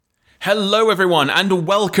Hello everyone and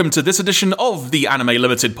welcome to this edition of the Anime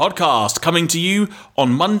Limited podcast, coming to you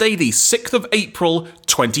on Monday the 6th of April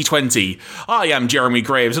 2020. I am Jeremy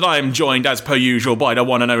Graves and I am joined as per usual by the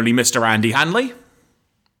one and only Mr. Andy Hanley.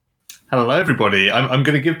 Hello everybody. I'm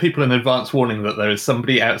going to give people an advance warning that there is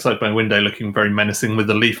somebody outside my window looking very menacing with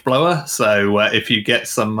a leaf blower, so if you get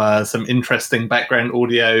some interesting background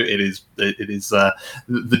audio, it is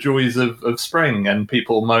the joys of spring and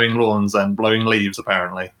people mowing lawns and blowing leaves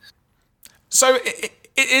apparently. So,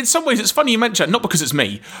 in some ways, it's funny you mention it, not because it's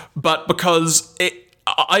me, but because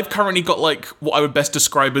I've currently got, like, what I would best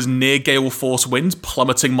describe as near gale force winds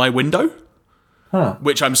plummeting my window,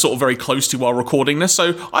 which I'm sort of very close to while recording this.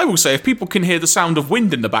 So, I will say, if people can hear the sound of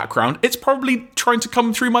wind in the background, it's probably trying to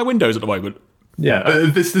come through my windows at the moment. Yeah,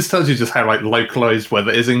 this tells you just how localized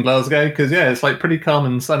weather is in Glasgow, because it's pretty calm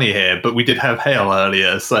and sunny here, but we did have hail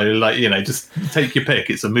earlier, so just take your pick.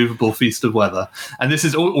 It's a movable feast of weather, and this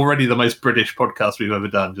is already the most British podcast we've ever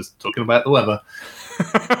done, just talking about the weather.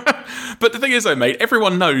 But the thing is though, mate,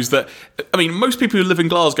 everyone knows that, most people who live in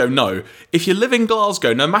Glasgow know, if you live in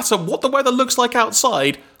Glasgow, no matter what the weather looks like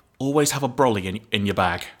outside, always have a brolly in your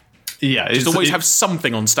bag. Yeah. Just always have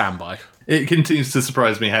something on standby. It continues to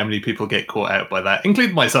surprise me how many people get caught out by that,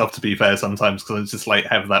 including myself, to be fair, sometimes, because it's just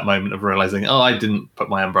have that moment of realizing, I didn't put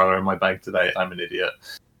my umbrella in my bag today, I'm an idiot.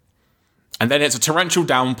 And then it's a torrential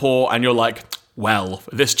downpour, and you're like, well,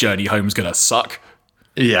 this journey home's gonna suck.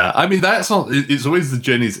 Yeah, it's always the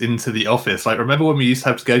journeys into the office. Remember when we used to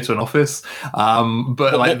have to go to an office?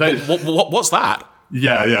 What's that?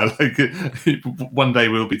 Yeah. One day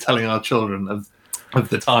we'll be telling our children of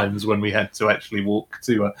the times when we had to actually walk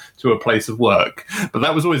to a place of work. But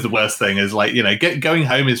that was always the worst thing, is going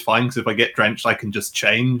home is fine, because if I get drenched I can just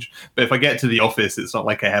change, but if I get to the office it's not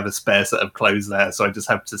like I have a spare set of clothes there, so I just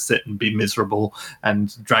have to sit and be miserable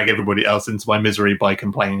and drag everybody else into my misery by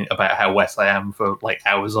complaining about how wet I am for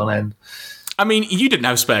hours on end. You didn't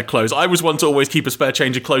have spare clothes. I was one to always keep a spare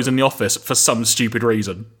change of clothes in the office for some stupid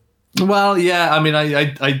reason. Well, yeah,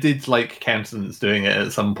 I did countenance doing it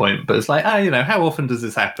at some point, but it's how often does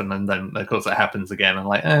this happen? And then, of course, it happens again. I'm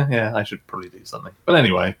I should probably do something. But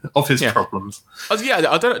anyway, office problems.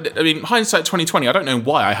 Hindsight 2020, I don't know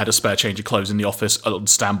why I had a spare change of clothes in the office on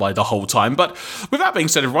standby the whole time. But with that being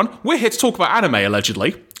said, everyone, we're here to talk about anime,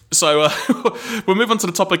 allegedly. So we'll move on to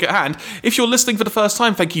the topic at hand. If you're listening for the first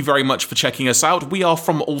time, thank you very much for checking us out. We are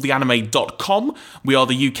from alltheanime.com. We are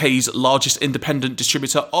the UK's largest independent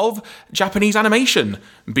distributor of Japanese animation,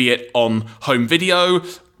 be it on home video,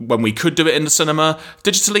 when we could do it in the cinema,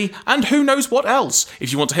 digitally, and who knows what else.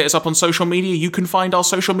 If you want to hit us up on social media, you can find our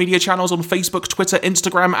social media channels on Facebook, Twitter,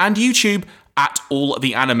 Instagram, and YouTube at All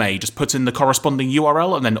The Anime. Just put in the corresponding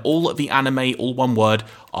URL and then All The Anime, all one word,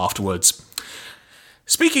 afterwards.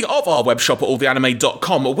 Speaking of our webshop at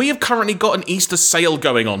alltheanime.com, we have currently got an Easter sale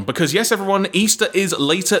going on, because yes, everyone, Easter is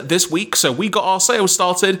later this week, so we got our sale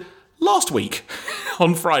started last week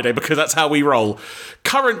on Friday, because that's how we roll.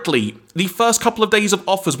 Currently, the first couple of days of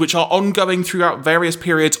offers, which are ongoing throughout various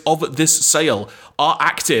periods of this sale, are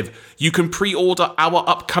active. You can pre-order our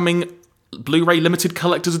upcoming Blu-ray limited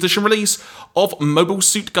collector's edition release of Mobile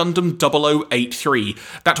Suit Gundam 0083.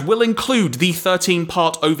 That will include the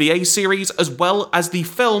 13-part OVA series as well as the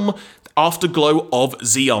film Afterglow of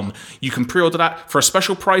Zeon. You can pre-order that for a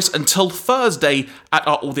special price until Thursday at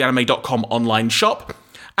our alltheanime.com online shop.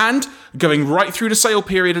 And going right through the sale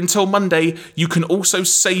period until Monday, you can also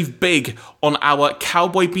save big on our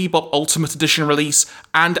Cowboy Bebop Ultimate Edition release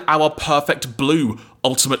and our Perfect Blue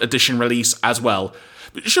Ultimate Edition release as well.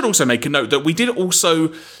 But you should also make a note that we did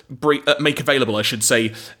also make available, just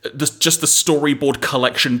the storyboard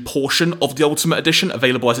collection portion of the Ultimate Edition,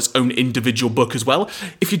 available as its own individual book as well.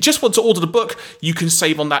 If you just want to order the book, you can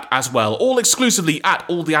save on that as well, all exclusively at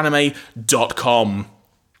alltheanime.com.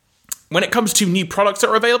 When it comes to new products that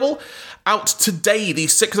are available, out today, the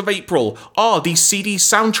 6th of April, are the CD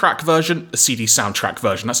soundtrack version,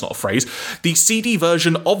 that's not a phrase, the CD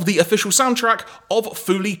version of the official soundtrack of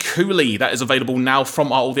Fooly Cooly. That is available now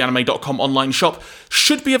from our alltheanime.com online shop.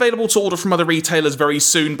 Should be available to order from other retailers very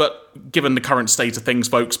soon, but given the current state of things,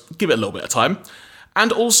 folks, give it a little bit of time.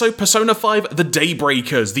 And also Persona 5 The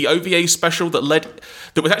Daybreakers, the OVA special that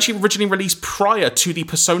was actually originally released prior to the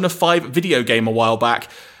Persona 5 video game a while back.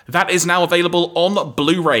 That is now available on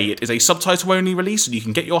Blu-ray. It is a subtitle-only release, and you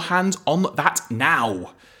can get your hands on that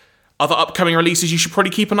now. Other upcoming releases you should probably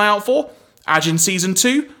keep an eye out for: Ajin Season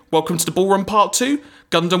 2, Welcome to the Ballroom Part 2,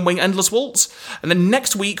 Gundam Wing Endless Waltz. And then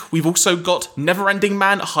next week, we've also got Neverending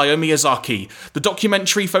Man Hayao Miyazaki, the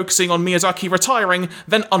documentary focusing on Miyazaki retiring,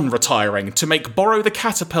 then unretiring, to make Borrow the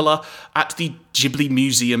Caterpillar at the Ghibli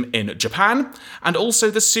Museum in Japan, and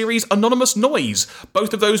also the series Anonymous Noise.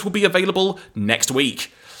 Both of those will be available next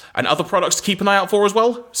week. And other products to keep an eye out for as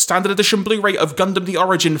well, standard edition Blu-ray of Gundam The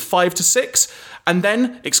Origin 5 to 6, and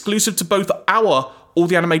then, exclusive to both our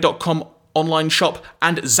alltheanime.com online shop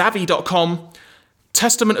and Zavi.com,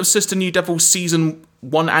 Testament of Sister New Devil Season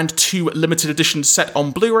 1 and 2 limited edition set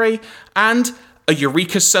on Blu-ray, and a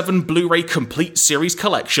Eureka 7 Blu-ray complete series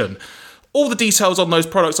collection. All the details on those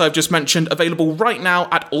products I've just mentioned available right now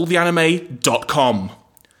at alltheanime.com.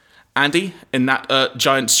 Andy, in that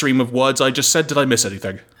giant stream of words I just said, did I miss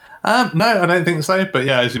anything? No, I don't think so. But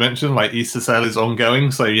yeah, as you mentioned, like Easter sale is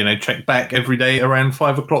ongoing, so check back every day around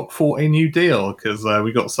 5 o'clock for a new deal, because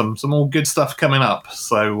we got some more good stuff coming up.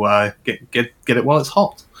 So get it while it's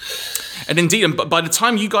hot. And indeed, and by the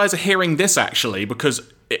time you guys are hearing this, actually,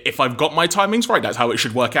 because if I've got my timings right, that's how it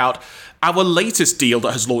should work out. Our latest deal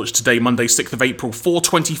that has launched today, Monday, 6th of April, for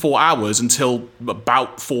 24 hours until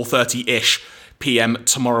about 4:30-ish. PM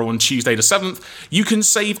tomorrow on Tuesday the 7th, you can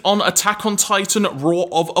save on Attack on Titan Roar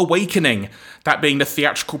of Awakening, that being the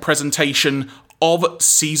theatrical presentation of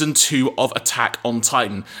Season 2 of Attack on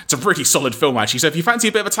Titan. It's a really solid film, actually, so if you fancy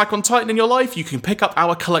a bit of Attack on Titan in your life, you can pick up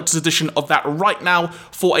our collector's edition of that right now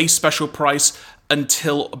for a special price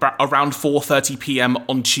until about around 4:30pm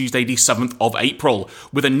on Tuesday the 7th of April,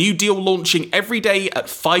 with a new deal launching every day at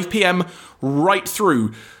 5pm right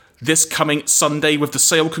through this coming Sunday, with the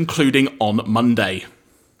sale concluding on Monday.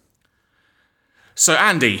 So,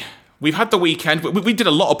 Andy, we've had the weekend. We did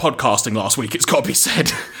a lot of podcasting last week, it's got to be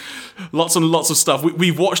said. Lots and lots of stuff.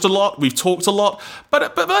 We've watched a lot, we've talked a lot,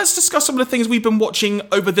 but let's discuss some of the things we've been watching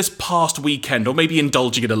over this past weekend, or maybe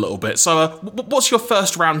indulging it a little bit. So, what's your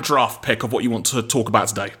first round draft pick of what you want to talk about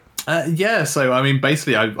today? So I mean,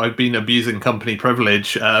 basically, I've been abusing company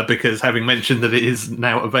privilege because, having mentioned that it is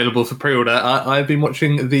now available for pre-order, I've been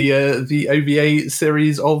watching the OVA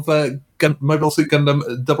series of Mobile Suit Gundam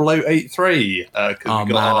 0083. Oh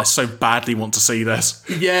man, I so badly want to see this.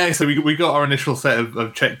 Yeah, so we got our initial set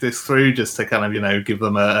of check discs through just to kind of give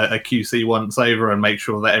them a QC once over and make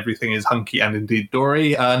sure that everything is hunky and indeed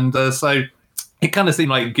dory, and so. It kind of seemed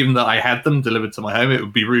like, given that I had them delivered to my home, it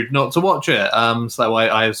would be rude not to watch it. So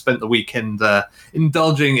I have spent the weekend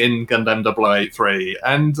indulging in Gundam 0083.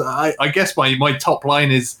 And I guess my top line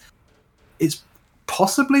is, it's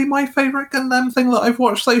possibly my favourite Gundam thing that I've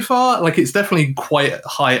watched so far. Like, it's definitely quite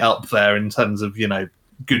high up there in terms of,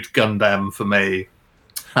 good Gundam for me.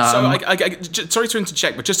 So, sorry to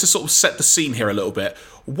interject, but just to sort of set the scene here a little bit,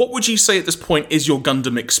 what would you say at this point is your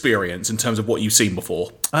Gundam experience in terms of what you've seen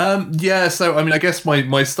before? So, I mean, I guess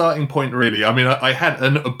my starting point, really, I mean, I had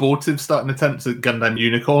an abortive starting attempt at Gundam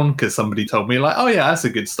Unicorn, because somebody told me, like, oh yeah, that's a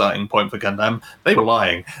good starting point for Gundam. They were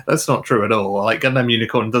lying. That's not true at all. Like, Gundam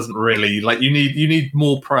Unicorn doesn't really, like, you need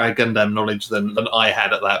more prior Gundam knowledge than I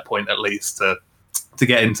had at that point, at least, to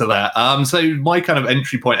get into that. So my kind of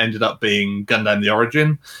entry point ended up being Gundam The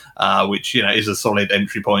Origin, which, is a solid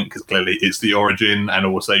entry point because clearly it's the origin, and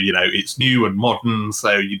also, it's new and modern,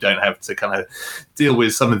 so you don't have to kind of deal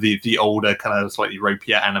with some of the older kind of slightly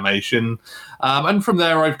ropier animation. And from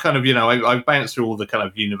there, I've kind of, I've bounced through all the kind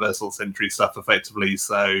of Universal Century stuff effectively.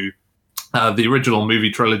 So the original movie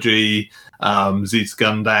trilogy, Zeus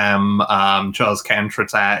Gundam, Char's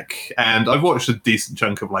Counterattack, and I've watched a decent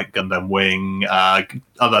chunk of like Gundam Wing,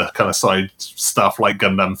 other kind of side stuff like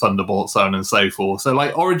Gundam Thunderbolt, so on and so forth. So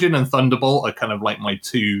like Origin and Thunderbolt are kind of like my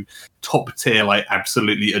two top tier, like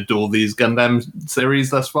absolutely adore these Gundam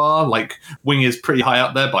series thus far. Like Wing is pretty high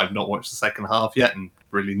up there, but I've not watched the second half yet and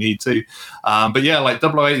really need to. But yeah, like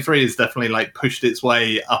 0083 has definitely like pushed its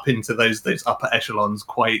way up into those upper echelons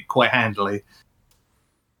quite handily.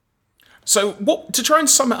 So, to try and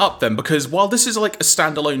sum it up then, because while this is like a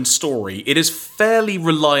standalone story, it is fairly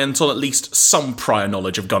reliant on at least some prior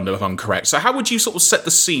knowledge of Gundam, if I'm correct. So how would you sort of set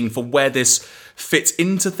the scene for where this fits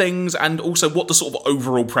into things, and also what the sort of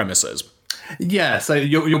overall premise is? Yeah, so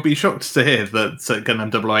you'll be shocked to hear that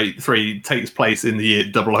Gundam 0083 takes place in the year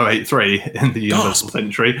 0083 in the Universal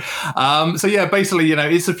Century. So yeah, basically,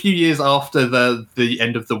 it's a few years after the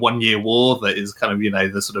end of the 1 year war that is kind of,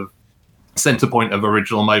 the sort of center point of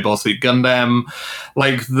original Mobile Suit Gundam.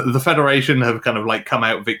 Like the Federation have kind of like come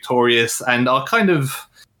out victorious and are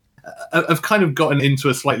have kind of gotten into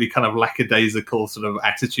a slightly kind of lackadaisical sort of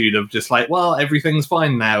attitude of just like, well, everything's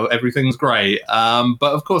fine now, everything's great. But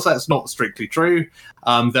of course, that's not strictly true.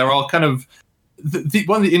 There are kind of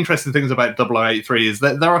one of the interesting things about 0083 is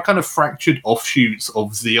that there are kind of fractured offshoots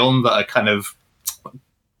of Xeon that are kind of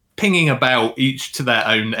pinging about, each to their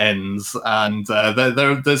own ends, and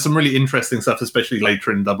there's some really interesting stuff, especially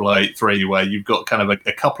later in 0083, where you've got kind of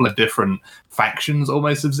a couple of different factions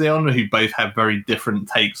almost of Xeon who both have very different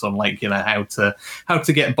takes on, like, you know, how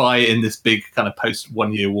to get by in this big kind of post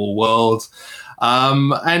 1 year war world,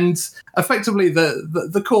 and effectively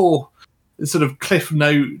the core sort of cliff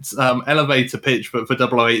note elevator pitch for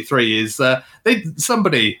 0083 is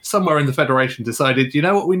somebody somewhere in the Federation decided, you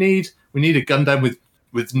know what we need a Gundam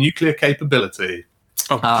with nuclear capability.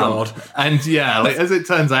 Oh, God. And yeah, like, as it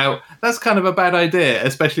turns out, that's kind of a bad idea,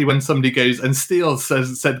 especially when somebody goes and steals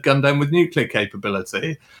said Gundam with nuclear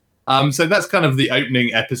capability. So that's kind of the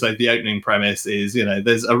opening episode. The opening premise is, you know,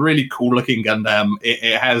 there's a really cool looking Gundam.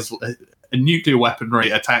 It has a nuclear weaponry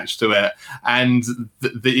attached to it, and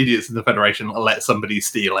the idiots in the Federation let somebody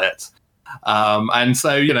steal it. And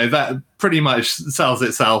so, you know, that pretty much sells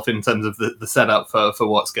itself in terms of the setup for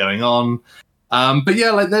what's going on. But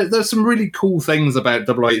yeah, like there's some really cool things about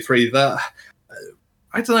 0083 that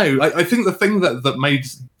I don't know. I think the thing that made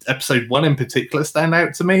episode 1 in particular stand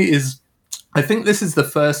out to me is I think this is the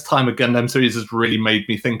first time a Gundam series has really made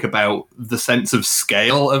me think about the sense of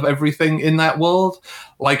scale of everything in that world.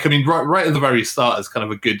 Like, I mean, right at the very start is kind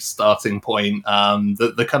of a good starting point.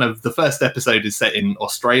 The kind of the first episode is set in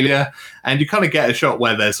Australia, and you kind of get a shot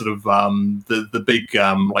where there's sort of the big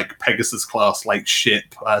like Pegasus class like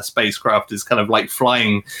ship spacecraft is kind of like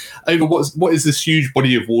flying over what is this huge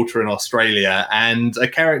body of water in Australia, and a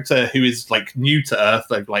character who is like new to Earth,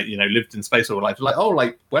 they've like, you know, lived in space all life, like, oh,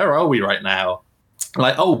 like, where are we right now?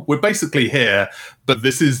 Like, oh, we're basically here, but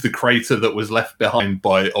this is the crater that was left behind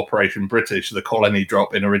by Operation British, the colony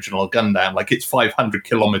drop in original Gundam. Like, it's 500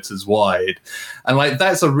 kilometers wide. And like,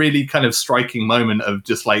 that's a really kind of striking moment of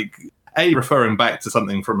just like, A, referring back to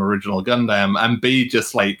something from original Gundam, and B,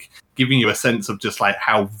 just like giving you a sense of just like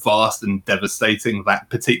how vast and devastating that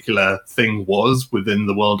particular thing was within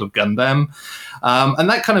the world of Gundam. And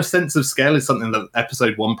that kind of sense of scale is something that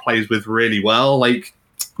episode 1 plays with really well. Like,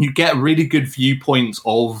 you get really good viewpoints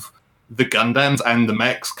of the Gundams and the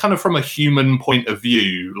mechs kind of from a human point of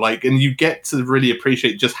view, like, and you get to really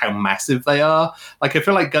appreciate just how massive they are. Like, I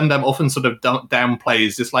feel like Gundam often sort of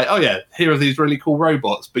downplays just like, oh yeah, here are these really cool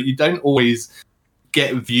robots, but you don't always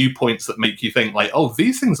get viewpoints that make you think like, oh,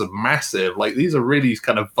 these things are massive, like these are really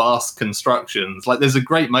kind of vast constructions. Like, there's a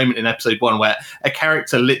great moment in episode 1 where a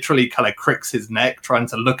character literally kind of cricks his neck trying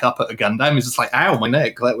to look up at a Gundam. He's just like, ow, my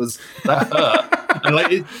neck, that hurt. And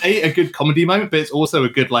like, it's a good comedy moment, but it's also a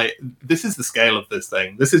good, like, this is the scale of this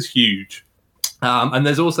thing, this is huge. And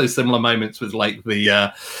there's also similar moments with like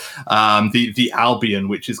the Albion,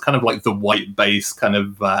 which is kind of like the white base kind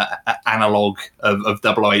of analog of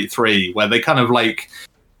 0083, where they kind of like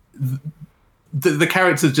the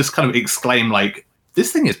characters just kind of exclaim like,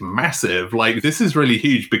 this thing is massive, like this is really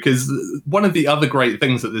huge. Because one of the other great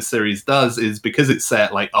things that this series does is, because it's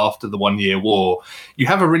set like after the 1 year war, you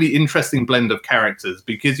have a really interesting blend of characters,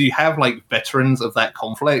 because you have like veterans of that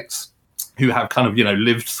conflict who have kind of, you know,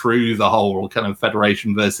 lived through the whole kind of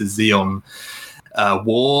Federation versus Xeon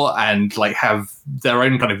war, and like have their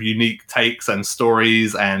own kind of unique takes and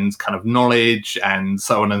stories and kind of knowledge and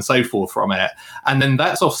so on and so forth from it. And then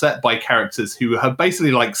that's offset by characters who have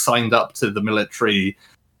basically like signed up to the military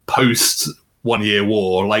post 1 year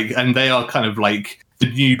war, like, and they are kind of like the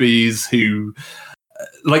newbies who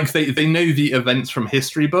like they know the events from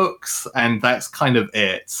history books, and that's kind of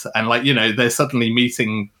it. And like, you know, they're suddenly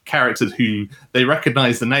meeting characters who they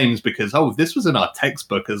recognize the names because, oh, this was in our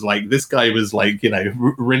textbook as like, this guy was like, you know,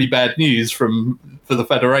 really bad news for the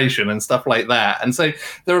Federation and stuff like that. And so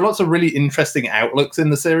there are lots of really interesting outlooks in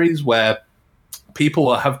the series where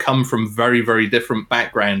people have come from very, very different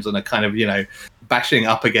backgrounds and are kind of, you know, bashing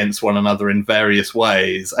up against one another in various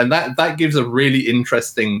ways. And that gives a really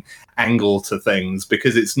interesting angle to things,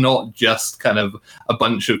 because it's not just kind of a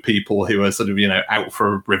bunch of people who are sort of, you know, out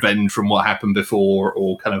for revenge from what happened before,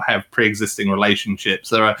 or kind of have pre-existing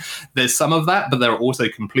relationships. There's some of that, but there are also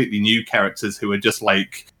completely new characters who are just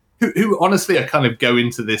like, who honestly are kind of go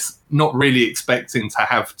into this not really expecting to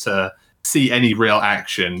have to see any real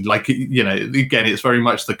action. Like, you know, again, it's very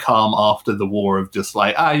much the calm after the war of just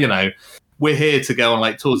like, you know, we're here to go on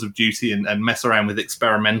like tours of duty and mess around with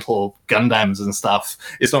experimental Gundams and stuff.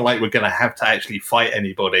 It's not like we're going to have to actually fight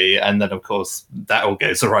anybody. And then, of course, that all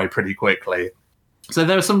goes awry pretty quickly. So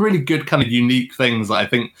there are some really good kind of unique things that I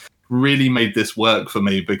think really made this work for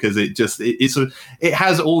me, because it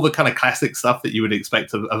has all the kind of classic stuff that you would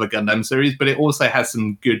expect of a Gundam series, but it also has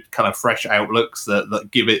some good kind of fresh outlooks that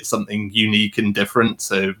give it something unique and different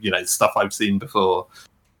to, stuff I've seen before.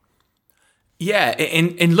 Yeah,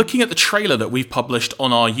 in looking at the trailer that we've published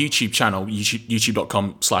on our YouTube channel,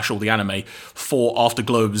 youtube.com/alltheanime, for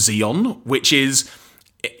Afterglow of Zeon, which is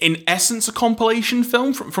in essence a compilation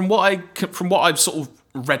film from what I've sort of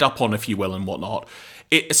read up on, if you will, and whatnot.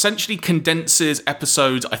 It essentially condenses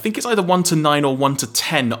episodes, I think it's either 1 to 9 or 1 to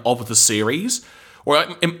 10 of the series, or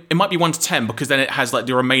it might be 1 to 10, because then it has like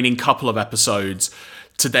the remaining couple of episodes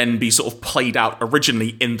to then be sort of played out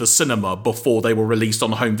originally in the cinema before they were released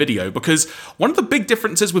on home video. Because one of the big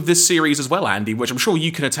differences with this series as well, Andy, which I'm sure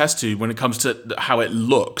you can attest to when it comes to how it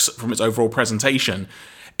looks from its overall presentation,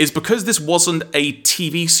 is because this wasn't a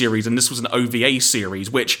TV series and this was an OVA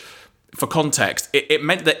series, which, for context, it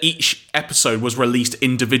meant that each episode was released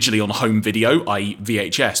individually on home video, i.e.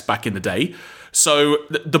 VHS, back in the day. So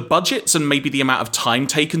the budgets and maybe the amount of time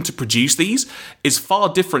taken to produce these is far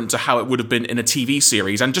different to how it would have been in a TV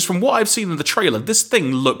series. And just from what I've seen in the trailer, this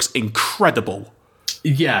thing looks incredible.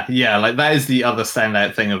 Yeah, like that is the other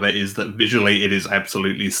standout thing of it, is that visually it is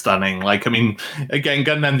absolutely stunning. Like, I mean, again,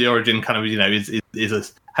 Gundam The Origin kind of,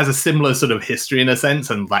 has a similar sort of history in a sense,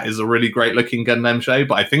 and that is a really great looking Gundam show,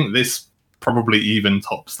 but I think this probably even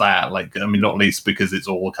tops that. Like, I mean, not least because it's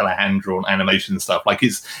all kind of hand-drawn animation stuff. Like,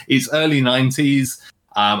 it's early 90s,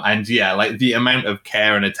 and yeah, like the amount of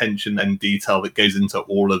care and attention and detail that goes into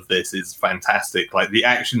all of this is fantastic. Like, the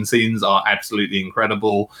action scenes are absolutely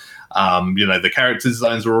incredible. The character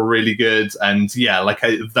designs are all really good, and yeah, like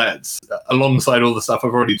that's alongside all the stuff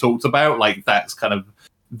I've already talked about. Like, that's kind of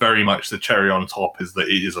very much the cherry on top, is that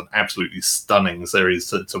it is an absolutely stunning series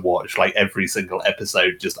to watch. Like, every single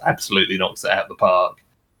episode just absolutely knocks it out of the park.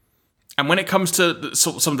 And when it comes to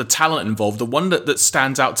some of the talent involved, the one that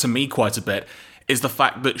stands out to me quite a bit is the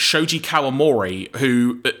fact that Shoji Kawamori,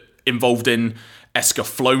 who involved in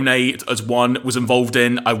Escaflowne as one, was involved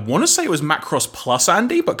in, I want to say it was Macross Plus,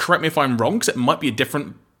 Andy, but correct me if I'm wrong, because it might be a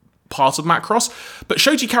different part of Macross. But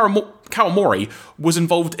Shoji Kawamori was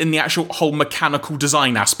involved in the actual whole mechanical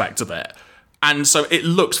design aspect of it. And so it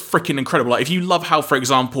looks freaking incredible. Like, if you love how, for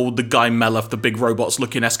example, the Guy Melef, the big robots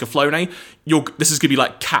look in Escaflowne, this is going to be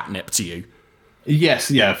like catnip to you. Yes,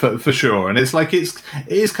 yeah, for sure. And it's like, it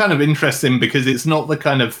is kind of interesting, because it's not the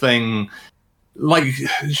kind of thing, like,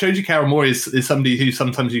 Shoji Kawamori is somebody who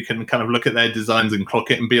sometimes you can kind of look at their designs and clock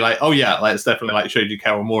it and be like, oh yeah, like, it's definitely like Shoji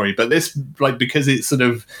Kawamori. But this, like, because it's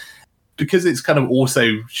kind of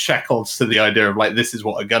also shackled to the idea of, like, this is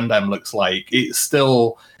what a Gundam looks like, it's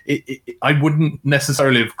still, I wouldn't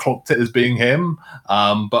necessarily have clocked it as being him,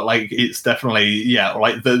 but like, it's definitely, yeah,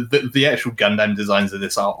 like the actual Gundam designs of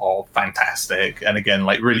this are fantastic, and again,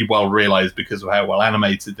 like, really well realized because of how well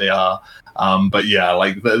animated they are. But yeah,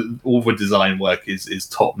 like, all the design work is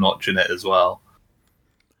top notch in it as well.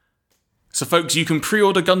 So folks, you can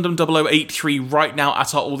pre-order Gundam 0083 right now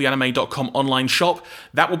at our alltheanime.com online shop.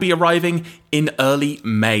 That will be arriving in early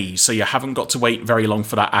May, so you haven't got to wait very long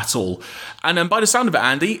for that at all. And by the sound of it,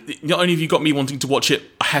 Andy, not only have you got me wanting to watch it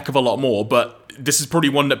a heck of a lot more, but this is probably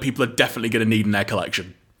one that people are definitely going to need in their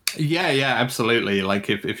collection. Yeah, absolutely. Like,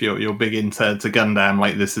 if you're big into Gundam,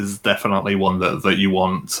 like, this is definitely one that you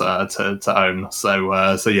want to own.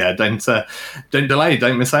 So yeah, don't delay,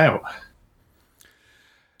 don't miss out.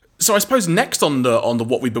 So I suppose next on the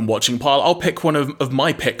what we've been watching pile, I'll pick one of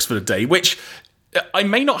my picks for the day, which I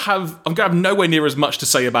may not have, I'm going to have nowhere near as much to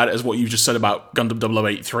say about it as what you just said about Gundam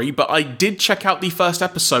 0083, but I did check out the first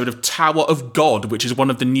episode of Tower of God, which is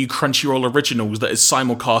one of the new Crunchyroll originals that is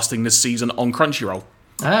simulcasting this season on Crunchyroll.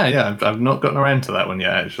 Yeah, I've not gotten around to that one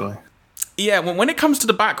yet, actually. Yeah, when it comes to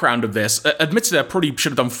the background of this, admittedly, I probably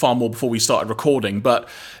should have done far more before we started recording, but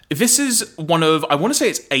this is one of, I want to say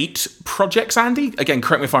it's 8 projects, Andy, again,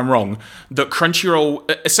 correct me if I'm wrong, that Crunchyroll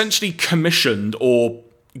essentially commissioned or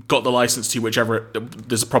got the license to, whichever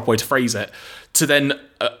there's a proper way to phrase it, to then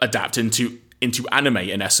adapt into anime,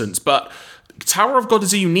 in essence. But Tower of God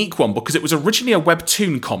is a unique one because it was originally a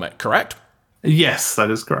webtoon comic, correct? Yes, that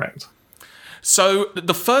is correct. So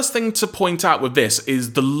the first thing to point out with this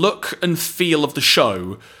is the look and feel of the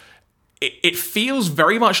show. It feels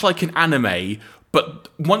very much like an anime, but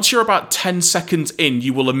once you're about 10 seconds in,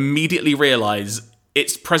 you will immediately realize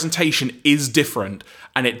its presentation is different,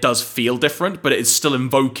 and it does feel different, but it is still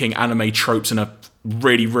invoking anime tropes in a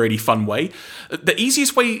really, really fun way. The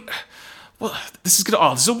easiest way... Well, this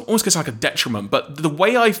almost going to sound like a detriment, but the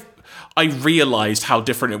way I realized how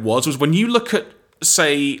different it was when you look at,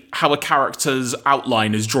 say, how a character's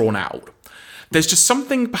outline is drawn out. There's just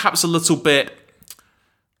something perhaps a little bit...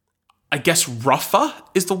 I guess, rougher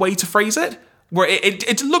is the way to phrase it. Where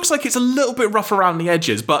it looks like it's a little bit rough around the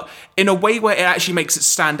edges, but in a way where it actually makes it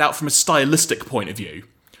stand out from a stylistic point of view.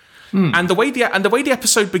 And the way the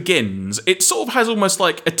episode begins, it sort of has almost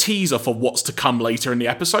like a teaser for what's to come later in the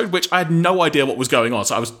episode, which I had no idea what was going on,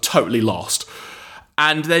 so I was totally lost.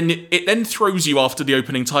 And then it then throws you after the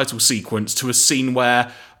opening title sequence to a scene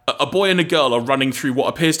where a boy and a girl are running through what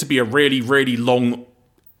appears to be a really, really long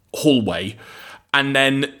hallway. And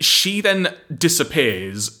then she then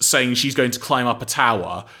disappears, saying she's going to climb up a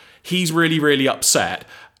tower. He's really, really upset.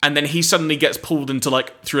 And then he suddenly gets pulled into,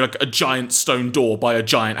 through a giant stone door by a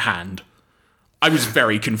giant hand. I was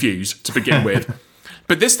very confused to begin with.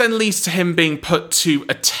 But this then leads to him being put to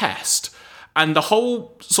a test. And the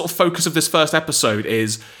whole sort of focus of this first episode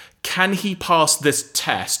is, can he pass this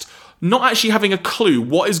test? Not actually having a clue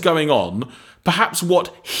what is going on, perhaps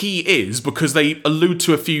what he is, because they allude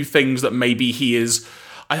to a few things that maybe he is...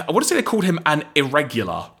 I want to say they called him an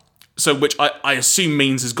irregular, so which I assume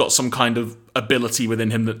means he's got some kind of ability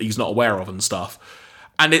within him that he's not aware of and stuff.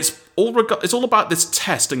 And it's all about this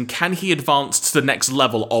test, and can he advance to the next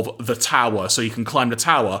level of the tower, so he can climb the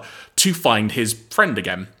tower to find his friend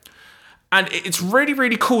again. And it's really,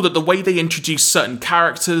 really cool that the way they introduce certain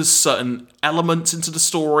characters, certain elements into the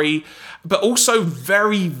story, but also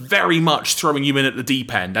very, very much throwing you in at the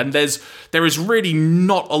deep end. And there is really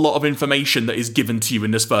not a lot of information that is given to you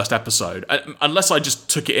in this first episode, unless I just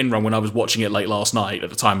took it in wrong when I was watching it late last night at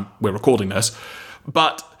the time we're recording this.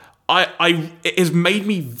 But it has made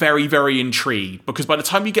me very, very intrigued, because by the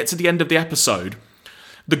time you get to the end of the episode,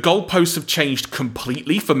 the goalposts have changed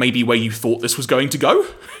completely for maybe where you thought this was going to go.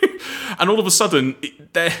 And all of a sudden,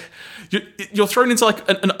 you're thrown into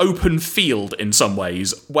an open field in some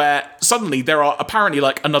ways, where suddenly there are apparently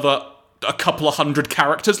a couple of hundred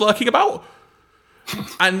characters lurking about.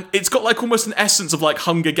 And it's got almost an essence of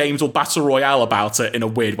Hunger Games or Battle Royale about it in a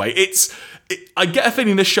weird way. I get a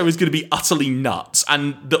feeling this show is going to be utterly nuts.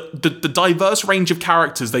 And the diverse range of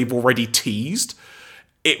characters they've already teased,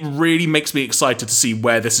 it really makes me excited to see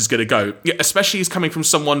where this is going to go. Especially as coming from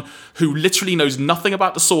someone who literally knows nothing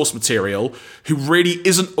about the source material, who really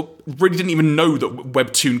didn't even know that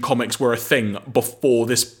webtoon comics were a thing before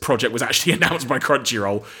this project was actually announced by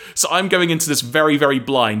Crunchyroll. So I'm going into this very, very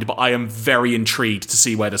blind, but I am very intrigued to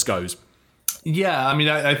see where this goes. Yeah, I mean,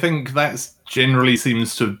 I think that's generally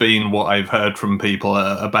seems to have been what I've heard from people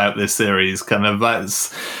about this series. Kind of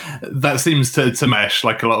that seems to mesh. A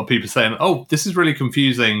lot of people saying, "Oh, this is really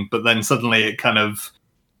confusing," but then suddenly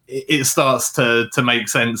it starts to make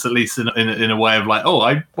sense, at least in a way of "Oh,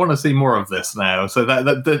 I want to see more of this now." So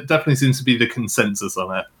that definitely seems to be the consensus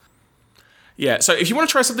on it. Yeah, so if you want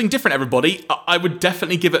to try something different, everybody, I would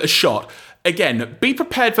definitely give it a shot. Again, be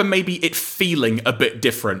prepared for maybe it feeling a bit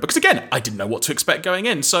different, because again, I didn't know what to expect going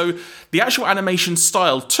in. So the actual animation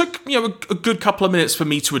style took, a good couple of minutes for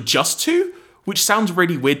me to adjust to, which sounds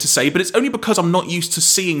really weird to say, but it's only because I'm not used to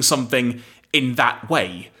seeing something in that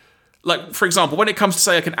way. For example, when it comes to,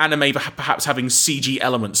 say, an anime perhaps having CG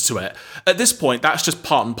elements to it, at this point, that's just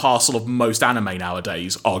part and parcel of most anime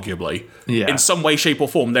nowadays, arguably. Yeah. In some way, shape, or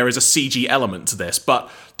form, there is a CG element to this, but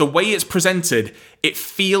the way it's presented, it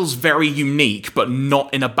feels very unique, but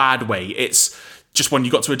not in a bad way. It's just one you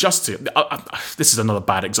got to adjust to. This is another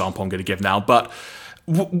bad example I'm going to give now, but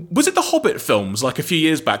was it the Hobbit films, a few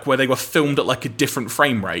years back, where they were filmed at, a different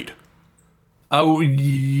frame rate? Oh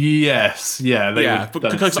yes, yeah,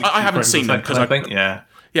 because I haven't seen them. Because I think, I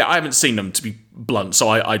haven't seen them, to be blunt, so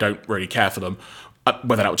I don't really care for them.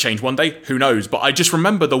 Whether that will change one day, who knows? But I just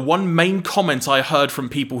remember the one main comment I heard from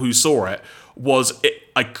people who saw it was,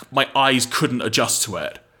 my eyes couldn't adjust to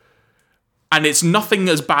it. And it's nothing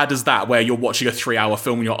as bad as that, where you're watching a 3-hour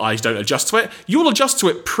film and your eyes don't adjust to it. You'll adjust to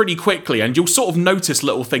it pretty quickly, and you'll sort of notice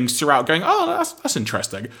little things throughout going, oh, that's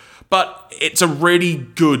interesting. But it's a really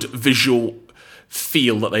good visual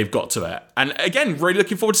feel that they've got to it. And again, really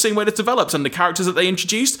looking forward to seeing where this develops, and the characters that they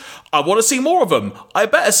introduced, I want to see more of them. I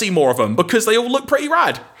better see more of them, because they all look pretty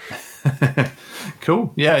rad.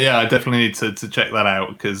 Cool. Yeah, I definitely need to check that out,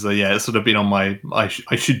 because it's sort of been on my I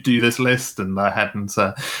should do this list, and I hadn't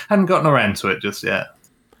gotten around to it just yet.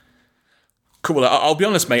 Cool. I'll be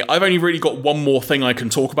honest, mate, I've only really got one more thing I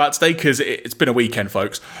can talk about today, because it's been a weekend,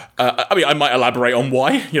 folks. I might elaborate on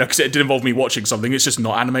why, because it did involve me watching something. It's just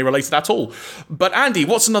not anime related at all. But Andy,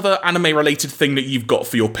 what's another anime related thing that you've got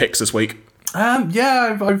for your picks this week?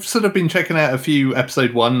 Yeah, I've sort of been checking out a few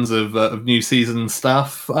episode ones of new season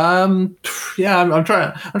stuff. Yeah, I'm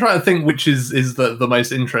trying to think which is the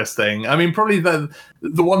most interesting. I mean, probably the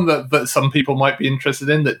one that some people might be interested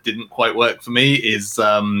in that didn't quite work for me is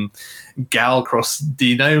Gal Cross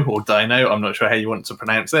Dino or Dino. I'm not sure how you want to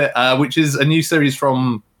pronounce it. Which is a new series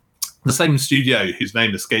from the same studio whose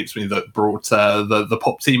name escapes me that brought the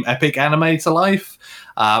Pop Team Epic anime to life.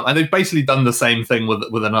 And they've basically done the same thing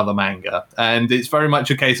with another manga. And it's very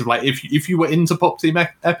much a case of like, if you were into Pop Team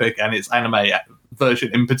Epic and its anime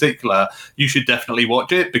version in particular, you should definitely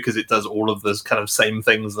watch it because it does all of those kind of same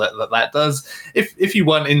things that does. If you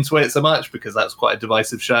weren't into it so much, because that's quite a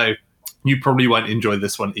divisive show, you probably won't enjoy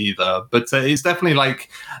this one either. But it's definitely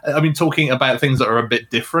like, I mean, talking about things that are a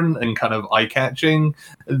bit different and kind of eye-catching,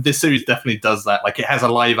 this series definitely does that. Like, it has a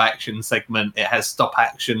live-action segment, it has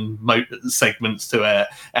stop-action segments to it,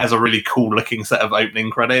 it has a really cool-looking set of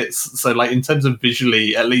opening credits. So, like, in terms of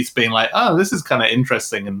visually, at least being like, oh, this is kind of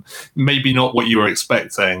interesting and maybe not what you were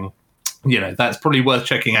expecting, you know, that's probably worth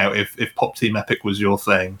checking out if Pop Team Epic was your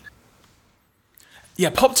thing.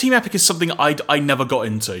 Yeah, Pop Team Epic is something I never got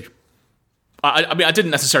into. I mean, I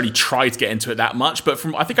didn't necessarily try to get into it that much, but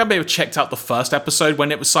I think I may have checked out the first episode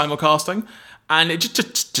when it was simulcasting, and it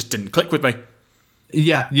just didn't click with me.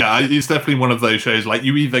 Yeah, it's definitely one of those shows. Like,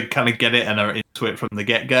 you either kind of get it and are into it from the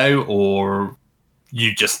get-go, or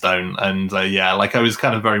you just don't. And yeah, like, I was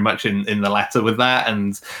kind of very much in the latter with that,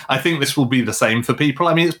 and I think this will be the same for people.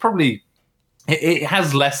 I mean, it's probably it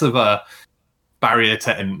has less of a barrier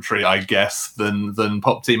to entry, I guess, than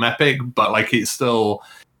Pop Team Epic, but like it still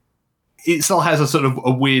has a sort of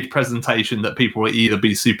a weird presentation that people will either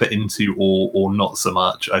be super into or not so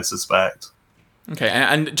much, I suspect. Okay,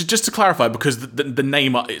 and just to clarify, because the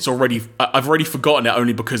name, I've already forgotten it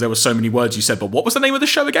only because there were so many words you said, but what was the name of the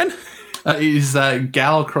show again? It is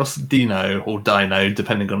Gal Cross Dino, or Dino,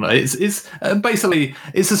 depending on it's basically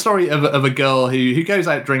it's a story of a girl who goes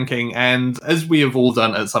out drinking, and as we have all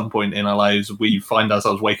done at some point in our lives, we find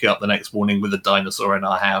ourselves waking up the next morning with a dinosaur in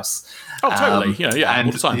our house. Oh, totally. Yeah, and,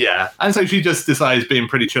 all the time. Yeah, and so she just decides, being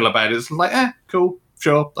pretty chill about it, it's like, cool,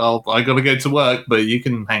 sure, I got to go to work, but you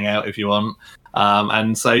can hang out if you want.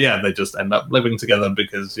 And so yeah, they just end up living together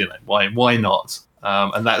because, you know, why not?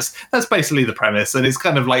 And that's basically the premise, and it's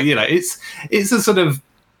kind of like, you know, it's a sort of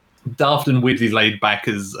daft and weirdly laid back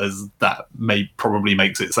as that probably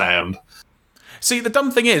makes it sound. See, the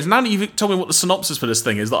dumb thing is, now that you've told me what the synopsis for this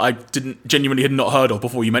thing is that I genuinely had not heard of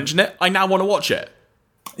before you mentioned it, I now want to watch it.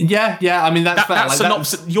 Yeah, I mean, that's fair. That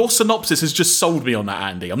synopsis, your synopsis has just sold me on that,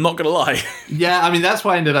 Andy. I'm not going to lie. Yeah, I mean, that's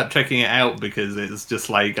why I ended up checking it out, because it's just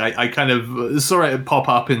like, I kind of saw it pop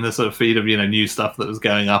up in the sort of feed of, you know, new stuff that was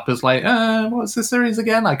going up. It's like, what's the series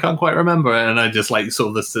again? I can't quite remember. And I just like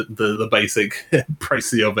saw the basic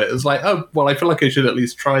précis of it. It's like, oh, well, I feel like I should at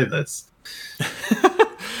least try this.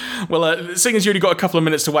 Well, seeing as you only got a couple of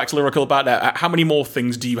minutes to wax lyrical about that, how many more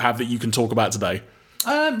things do you have that you can talk about today?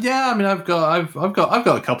 Yeah, I mean, I've got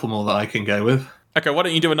a couple more that I can go with. Okay, why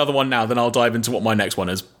don't you do another one now? Then I'll dive into what my next one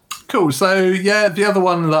is. Cool. So yeah, the other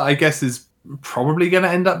one that I guess is probably going to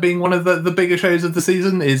end up being one of the bigger shows of the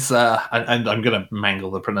season is, and I'm going to mangle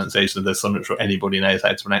the pronunciation of this, so I'm not sure anybody knows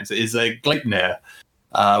how to pronounce it, is Gleipnir,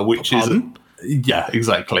 which Pardon? Yeah,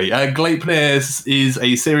 exactly. Gleipnir is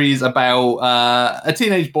a series about a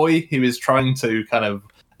teenage boy who is trying to kind of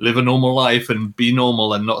live a normal life and be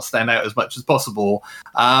normal and not stand out as much as possible.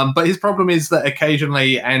 But his problem is that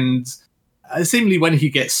occasionally, and seemingly when he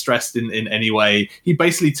gets stressed in any way, he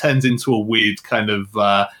basically turns into a weird kind of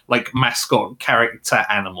like mascot character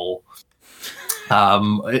animal.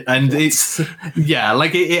 And it's, yeah,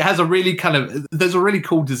 like it has a really kind of, there's a really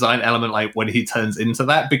cool design element like when he turns into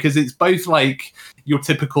that, because it's both like your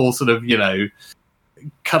typical sort of, you know,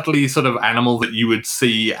 cuddly sort of animal that you would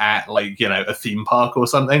see at, like, you know, a theme park or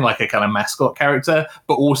something, like a kind of mascot character,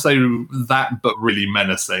 but also that, but really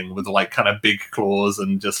menacing with like kind of big claws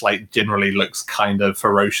and just like generally looks kind of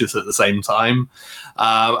ferocious at the same time.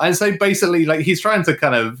 And so basically, like, he's trying to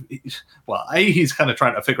kind of, well, he's kind of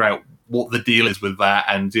trying to figure out what the deal is with that,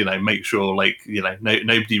 and, you know, make sure, like, you know,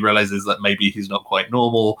 nobody realizes that maybe he's not quite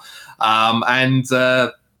normal.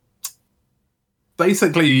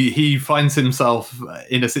 Basically, he finds himself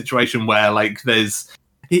in a situation where, like,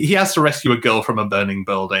 he has to rescue a girl from a burning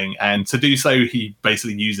building, and to do so, he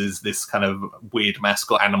basically uses this kind of weird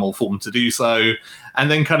mascot animal form to do so,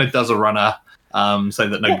 and then kind of does a runner so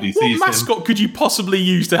that nobody sees him. What mascot could you possibly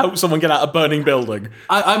use to help someone get out of a burning building?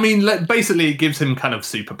 I mean, basically, it gives him kind of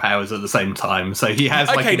superpowers at the same time. So he has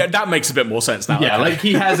that makes a bit more sense now. Yeah, okay. like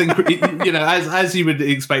he has, as you would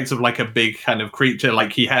expect of like a big kind of creature,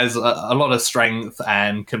 like he has a lot of strength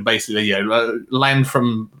and can basically land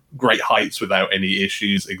from great heights without any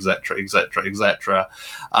issues, etc., etc., etc.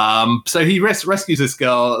 So he rescues this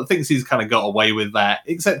girl, thinks he's kind of got away with that,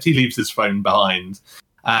 except he leaves his phone behind.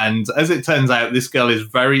 And as it turns out, this girl is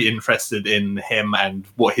very interested in him and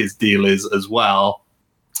what his deal is as well.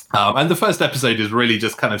 And the first episode is really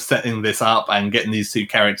just kind of setting this up and getting these two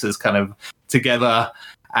characters kind of together.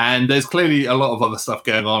 And there's clearly a lot of other stuff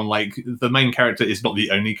going on. Like, the main character is not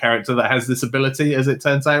the only character that has this ability, as it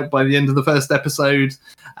turns out, by the end of the first episode,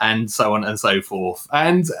 and so on and so forth.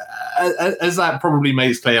 And as that probably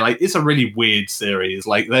makes clear, like, it's a really weird series.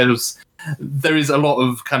 Like, there is a lot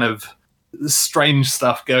of kind of strange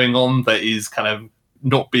stuff going on that is kind of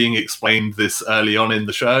not being explained this early on in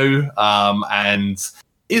the show, and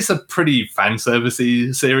it's a pretty fan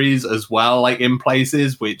servicey series as well, like in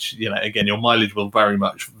places, which, again, your mileage will very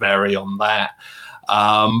much vary on that,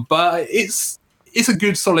 but it's a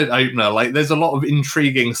good solid opener. Like, there's a lot of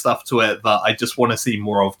intriguing stuff to it that I just want to see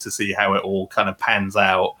more of, to see how it all kind of pans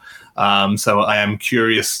out. So I am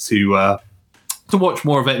curious to watch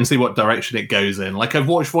more of it and see what direction it goes in. Like, I've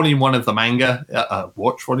watched volume 1 of the manga,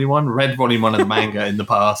 read volume 1 of the manga in the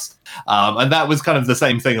past. And that was kind of the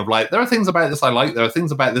same thing of like, there are things about this I like, there are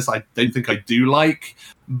things about this I don't think I do like,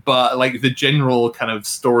 but like the general kind of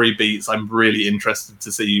story beats, I'm really interested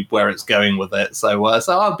to see where it's going with it. So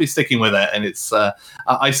I'll be sticking with it, and it's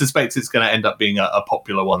I suspect it's going to end up being a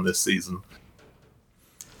popular one this season.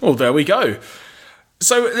 Well, there we go.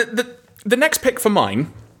 So the next pick for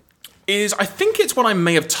mine is, I think it's one I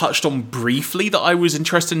may have touched on briefly that I was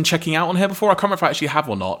interested in checking out on here before. I can't remember if I actually have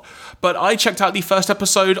or not. But I checked out the first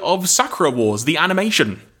episode of Sakura Wars, the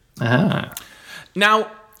animation. Ah.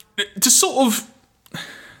 Now, to sort of...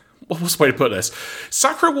 what's the way to put this?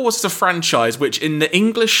 Sakura Wars is a franchise which, in the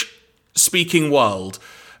English-speaking world,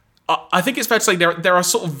 I think it's fair to say there are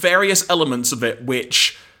sort of various elements of it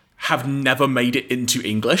which have never made it into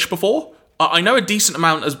English before. I know a decent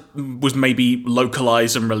amount was maybe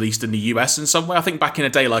localized and released in the US in some way. I think back in a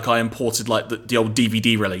day, like, I imported like the old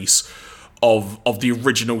DVD release of the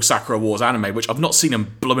original Sakura Wars anime, which I've not seen in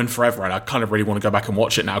blooming forever, and I kind of really want to go back and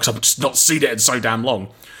watch it now because I've just not seen it in so damn long.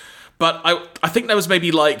 But I think there was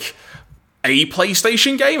maybe like a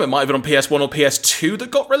PlayStation game, it might have been on PS1 or PS2 that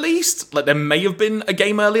got released. Like, there may have been a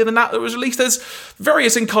game earlier than that was released. There's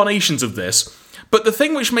various incarnations of this. But the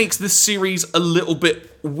thing which makes this series a little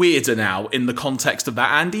bit weirder now in the context of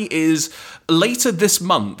that, Andy, is later this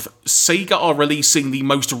month, Sega are releasing the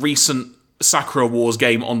most recent Sakura Wars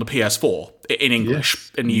game on the PS4 in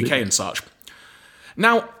English, in the UK and such.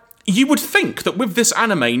 Now, you would think that with this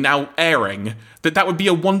anime now airing, that would be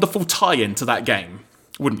a wonderful tie-in to that game,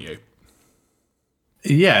 wouldn't you?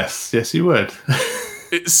 Yes, you would.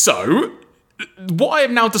 So, what I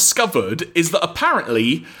have now discovered is that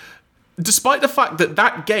apparently, despite the fact that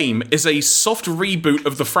that game is a soft reboot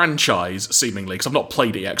of the franchise, seemingly, because I've not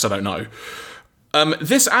played it yet, because I don't know,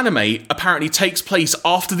 this anime apparently takes place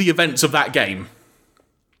after the events of that game.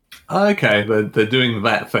 Okay, they're doing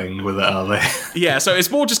that thing with it, are they? Yeah, so it's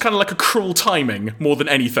more just kind of like a cruel timing more than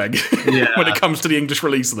anything when it comes to the English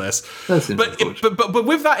release of this. But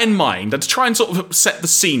with that in mind, and to try and sort of set the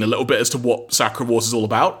scene a little bit as to what Sakura Wars is all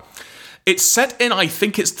about, it's set in, I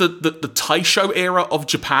think it's the Taisho era of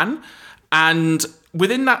Japan, and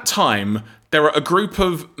within that time, there are a group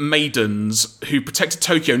of maidens who protected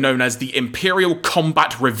Tokyo known as the Imperial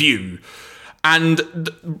Combat Review. And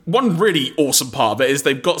one really awesome part of it is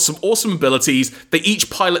they've got some awesome abilities. They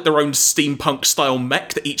each pilot their own steampunk-style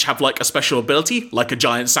mech that each have, like, a special ability, like a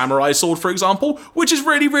giant samurai sword, for example, which is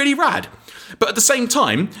really, really rad. But at the same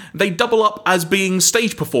time, they double up as being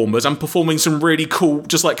stage performers and performing some really cool,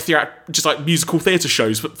 just like musical theatre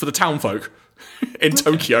shows for the townfolk in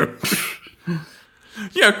Tokyo.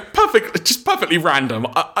 Perfectly random.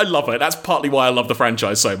 I love it. That's partly why I love the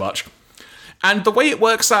franchise so much. And the way it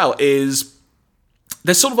works out is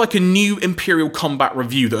there's sort of like a new Imperial Combat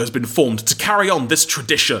Review that has been formed to carry on this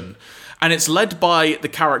tradition. And it's led by the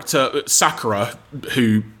character Sakura,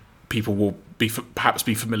 who people will perhaps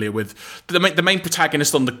be familiar with. The main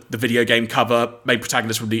protagonist on the video game cover, main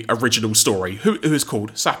protagonist from the original story, who is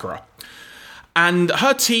called Sakura. And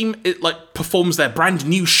her team, performs their brand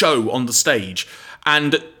new show on the stage.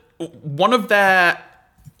 And one of their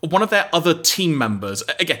one of their other team members,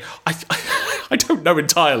 again, I don't know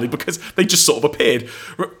entirely because they just sort of appeared,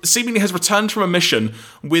 seemingly has returned from a mission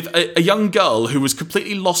with a young girl who has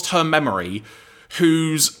completely lost her memory,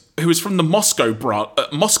 who is from the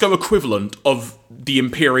Moscow equivalent of the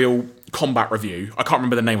Imperial Combat Review. I can't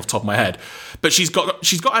remember the name off the top of my head, but she's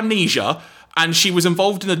got amnesia, and she was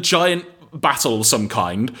involved in a giant battle of some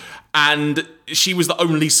kind, and she was the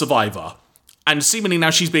only survivor. And seemingly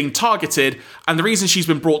now she's being targeted, and the reason she's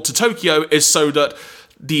been brought to Tokyo is so that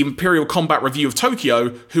the Imperial Combat Review of Tokyo,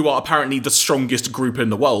 who are apparently the strongest group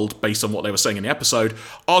in the world, based on what they were saying in the episode,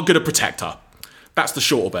 are going to protect her. That's the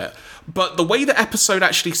short of it. But the way the episode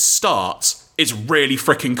actually starts is really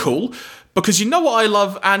freaking cool, because you know what I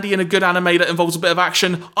love, Andy, in a good anime that involves a bit of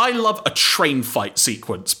action? I love a train fight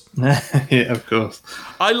sequence. Yeah, of course.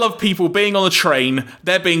 I love people being on a train,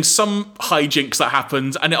 there being some hijinks that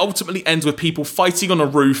happens, and it ultimately ends with people fighting on a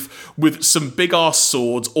roof with some big-ass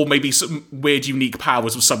swords, or maybe some weird, unique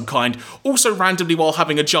powers of some kind, also randomly while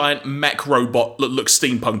having a giant mech robot that looks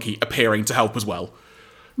steampunky appearing to help as well.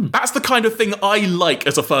 That's the kind of thing I like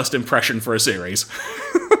as a first impression for a series.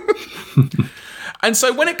 And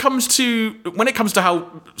so when it comes to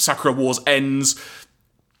how Sakura Wars ends,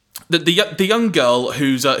 the young girl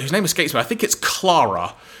whose name escapes me, I think it's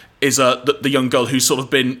Clara, is the young girl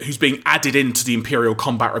who's being added into the Imperial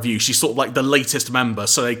Combat Review. She's sort of like the latest member,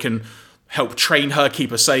 so they can help train her,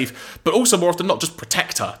 keep her safe, but also more often not just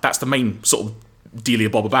protect her. That's the main sort of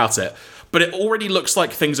dealia bob about it. But it already looks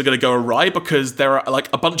like things are going to go awry because there are like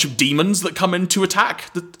a bunch of demons that come in to attack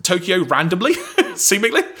Tokyo randomly,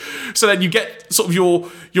 seemingly. So then you get sort of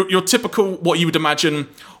your typical, what you would imagine,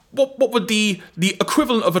 what would the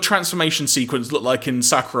equivalent of a transformation sequence look like in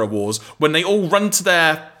Sakura Wars, when they all run to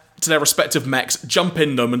their respective mechs, jump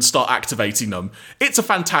in them, and start activating them. It's a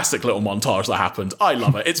fantastic little montage that happens. I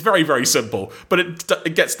love it. It's very, very simple, but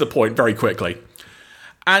it gets to the point very quickly.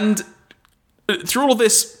 And through all of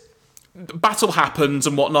this, battle happens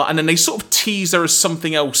and whatnot, and then they sort of tease there is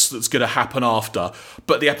something else that's going to happen after,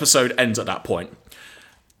 but the episode ends at that point.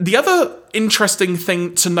 The other interesting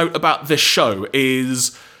thing to note about this show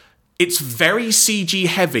is it's very CG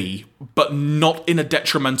heavy, but not in a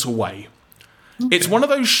detrimental way. Okay. It's one of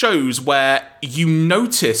those shows where you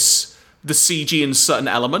notice the CG in certain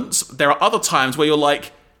elements. There are other times where you're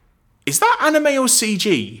like, is that anime or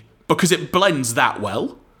CG? Because it blends that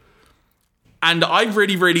well. And I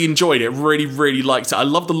really, really enjoyed it. Really, really liked it. I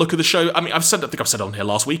love the look of the show. I mean, I think I've said on here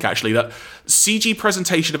last week, actually, that CG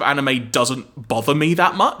presentation of anime doesn't bother me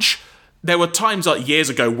that much. There were times, like,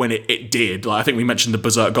 years ago when it did. Like, I think we mentioned the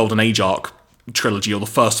Berserk Golden Age arc trilogy, or the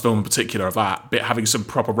first film in particular of that, bit having some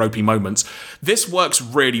proper ropey moments. This works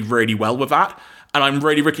really, really well with that. And I'm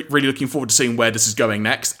really, really looking forward to seeing where this is going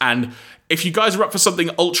next. And if you guys are up for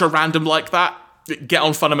something ultra random like that, get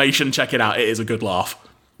on Funimation, check it out. It is a good laugh.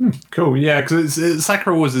 Cool, yeah, because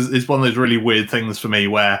Sakura Wars is one of those really weird things for me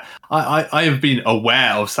where I have been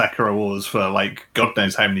aware of Sakura Wars for, like, God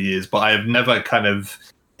knows how many years, but I have never kind of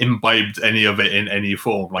imbibed any of it in any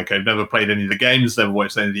form. Like, I've never played any of the games, never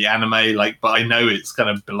watched any of the anime, like, but I know it's kind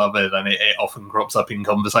of beloved and it often crops up in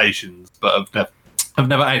conversations, but I've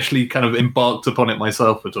never actually kind of embarked upon it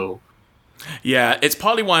myself at all. Yeah, it's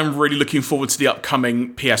partly why I'm really looking forward to the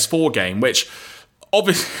upcoming PS4 game, which...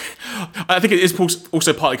 obviously, I think it is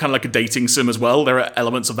also partly kind of like a dating sim as well. There are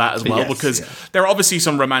elements of that as well, because there are obviously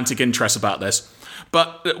some romantic interests about this.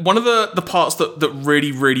 But one of the parts that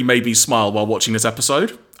really, really made me smile while watching this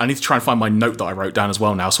episode, I need to try and find my note that I wrote down as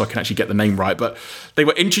well now so I can actually get the name right, but they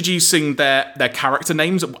were introducing their character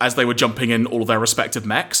names as they were jumping in all of their respective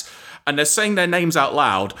mechs, and they're saying their names out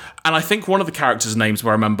loud, and I think one of the characters' names,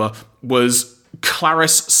 I remember, was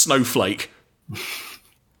Clarice Snowflake.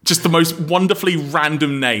 Just the most wonderfully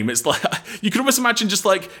random name. It's like, you can almost imagine just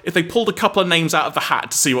like if they pulled a couple of names out of the hat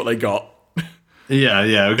to see what they got.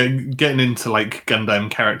 Yeah, getting into like Gundam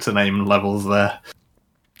character name levels there.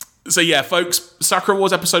 So yeah, folks, Sakura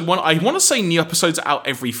Wars Episode 1, I want to say new episodes are out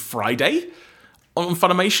every Friday on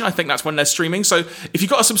Funimation. I think that's when they're streaming. So if you've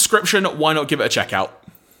got a subscription, why not give it a check out?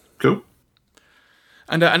 Cool.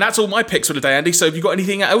 And that's all my picks for today, Andy. So have you got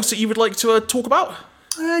anything else that you would like to talk about?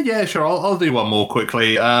 Yeah, sure. I'll do one more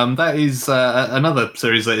quickly. That is another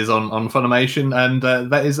series that is on Funimation, and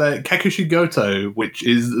that is Kakushi Goto, which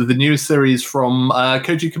is the newest series from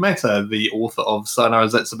Koji Kometa, the author of Sayonara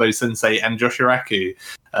Zetsubou Sensei and Joshiraku,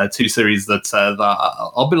 two series that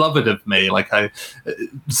are beloved of me. Like,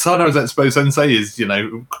 Sayonara Zetsubou Sensei is,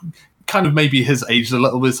 kind of maybe has aged a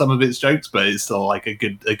little with some of its jokes, but it's still like a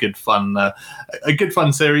good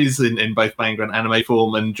fun series in both manga and anime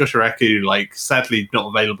form. And Joshiraku, like, sadly not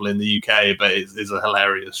available in the UK, but is a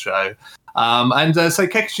hilarious show. So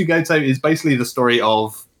Kekuchi Goto is basically the story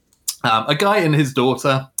of a guy and his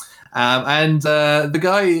daughter. The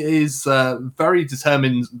guy is very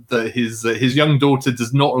determined that his young daughter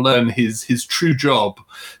does not learn his true job.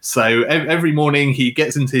 So every morning he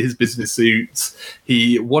gets into his business suit,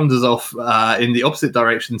 he wanders off in the opposite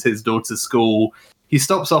direction to his daughter's school. He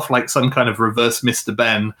stops off like some kind of reverse Mr.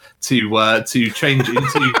 Ben to change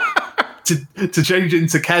into to change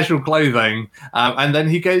into casual clothing, and then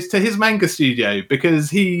he goes to his manga studio because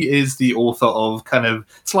he is the author of kind of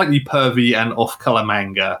slightly pervy and off-color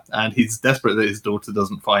manga, and he's desperate that his daughter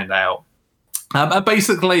doesn't find out. And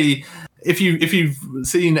basically, if you've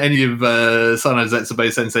seen any of Sano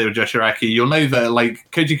Zetsubou Sensei or Joshiraki, you'll know that like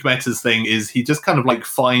Koji Kometa's thing is he just kind of like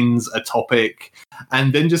finds a topic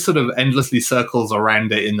and then just sort of endlessly circles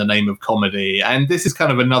around it in the name of comedy. And this is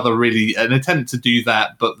kind of an attempt to do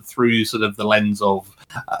that, but through sort of the lens of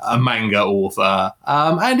a manga author.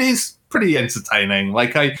 And it's pretty entertaining.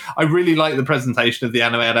 Like I really like the presentation of the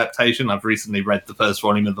anime adaptation. I've recently read the first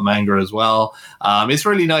volume of the manga as well. It's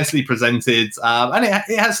really nicely presented, and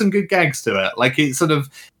it has some good gags to it. Like it's a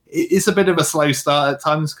bit of a slow start at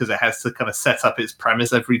times because it has to kind of set up its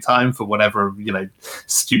premise every time for whatever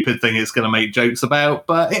stupid thing it's going to make jokes about.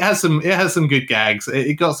 But it has some good gags.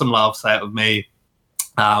 It got some laughs out of me.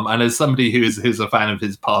 And as somebody who's a fan of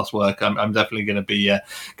his past work, I'm definitely going to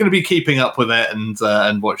be keeping up with it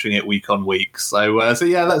and watching it week on week. So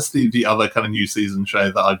yeah, that's the other kind of new season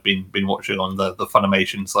show that I've been watching on the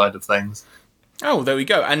Funimation side of things. Oh, there we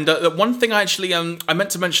go. And one thing I actually I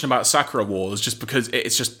meant to mention about Sakura Wars, just because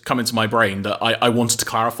it's just come into my brain that I wanted to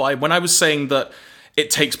clarify. When I was saying that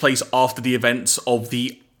it takes place after the events of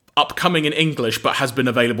the upcoming in English but has been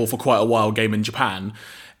available for quite a while game in Japan,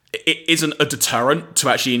 it isn't a deterrent to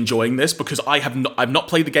actually enjoying this because I've not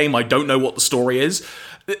played the game. I don't know what the story is.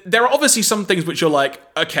 There are obviously some things which you're like,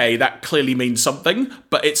 okay, that clearly means something,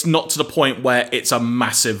 but it's not to the point where it's a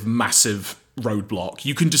massive, massive roadblock.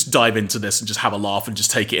 You can just dive into this and just have a laugh and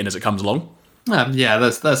just take it in as it comes along. Yeah,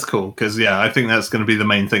 that's cool because I think that's going to be the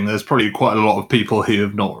main thing. There's probably quite a lot of people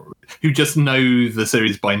who just know the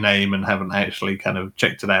series by name and haven't actually kind of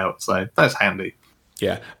checked it out. So that's handy.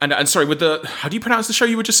 Yeah, and sorry, with how do you pronounce the show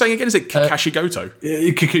you were just saying again? Is it Kakashi Goto?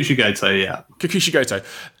 Kikuchi Goto, yeah. Kikuchi Goto.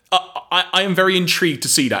 I am very intrigued to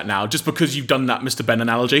see that now, just because you've done that Mr. Ben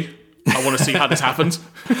analogy. I want to see how this happens.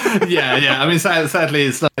 Yeah. I mean, sadly,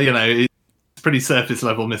 it's not, it's pretty surface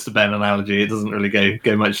level Mr. Ben analogy. It doesn't really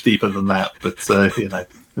go much deeper than that. But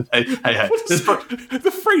hey.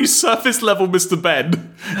 The phrase "surface level Mr.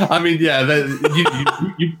 Ben." I mean, yeah.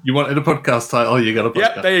 You wanted a podcast title, you got a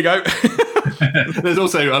podcast. Yep, there you go. There's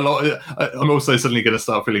also a lot. I'm also suddenly going to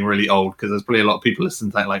start feeling really old because there's probably a lot of people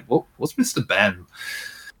listening to that like, what's Mr. Ben?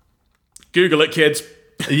 Google it, kids.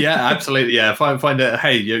 Yeah, absolutely. Yeah, find it.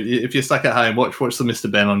 Hey, if you're stuck at home, watch the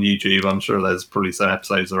Mr. Ben on YouTube. I'm sure there's probably some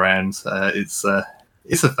episodes around. It's a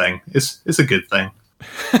thing. It's a good thing.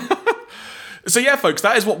 So yeah, folks,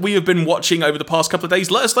 that is what we have been watching over the past couple of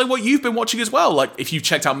days. Let us know what you've been watching as well. Like, if you've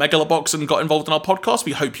checked out Megalobox and got involved in our podcast,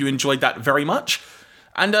 we hope you enjoyed that very much.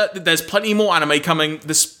 And there's plenty more anime coming.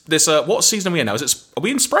 This what season are we in now? Are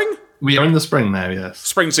we in spring? We are in the spring now, yes.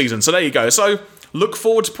 Spring season. So there you go. So look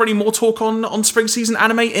forward to plenty more talk on spring season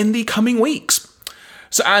anime in the coming weeks.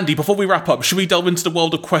 So Andy, before we wrap up, should we delve into the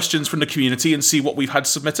world of questions from the community and see what we've had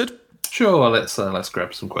submitted? Sure. Let's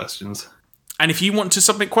grab some questions. And if you want to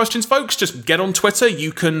submit questions, folks, just get on Twitter.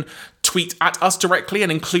 You can tweet at us directly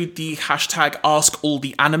and include the hashtag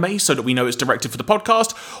AskAllTheAnime so that we know it's directed for the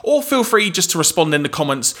podcast. Or feel free just to respond in the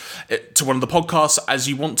comments to one of the podcasts as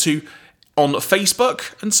you want to on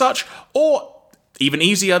Facebook and such. Or even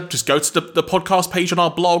easier, just go to the podcast page on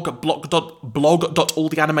our blog,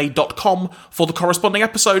 blog.alltheanime.com for the corresponding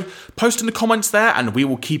episode. Post in the comments there and we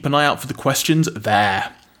will keep an eye out for the questions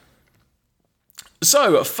there.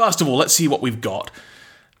 So, first of all, let's see what we've got.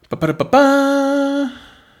 Here's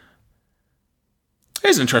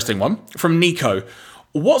an interesting one from Nico.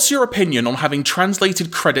 What's your opinion on having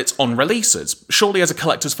translated credits on releases? Surely as a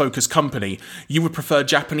collector's focused company, you would prefer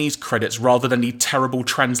Japanese credits rather than the terrible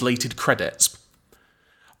translated credits.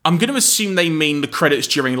 I'm going to assume they mean the credits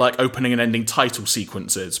during like opening and ending title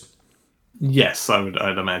sequences. Yes,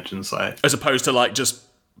 I'd imagine so. As opposed to like just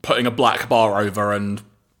putting a black bar over and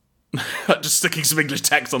just sticking some English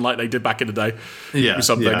text on like they did back in the day. Yeah. With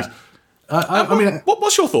some things. I mean,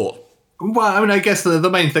 what's your thought? Well, I mean, I guess the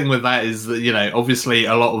main thing with that is that, obviously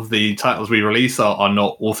a lot of the titles we release are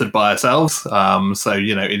not authored by ourselves. So,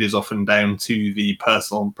 it is often down to the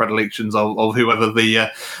personal predilections of whoever the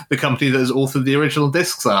company that has authored the original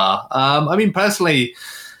discs are. I mean, personally,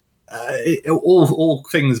 all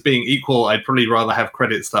things being equal, I'd probably rather have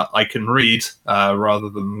credits that I can read rather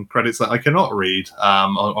than credits that I cannot read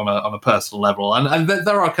on a personal level. And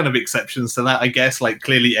there are kind of exceptions to that, I guess. Like,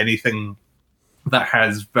 clearly anything that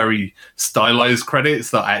has very stylized credits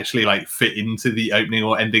that actually like fit into the opening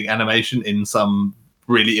or ending animation in some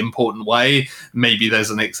really important way, maybe there's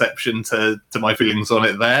an exception to my feelings on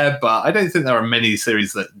it there, but I don't think there are many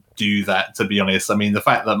series that do that, to be honest. I mean, the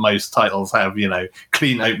fact that most titles have,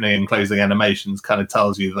 clean opening and closing animations kind of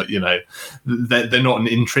tells you that, they're not an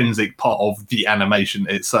intrinsic part of the animation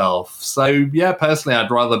itself. So yeah, personally,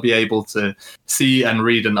 I'd rather be able to see and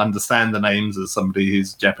read and understand the names as somebody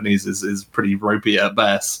whose Japanese is pretty ropey at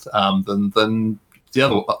best,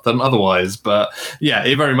 than otherwise. But yeah,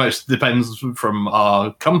 it very much depends from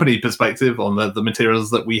our company perspective on the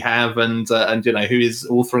materials that we have and who is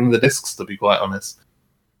authoring the discs, to be quite honest.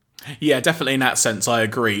 Yeah, definitely in that sense, I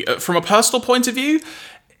agree. From a personal point of view,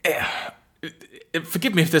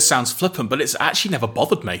 forgive me if this sounds flippant, but it's actually never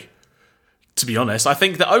bothered me, to be honest. I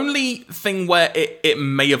think the only thing where it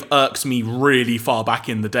may have irked me really far back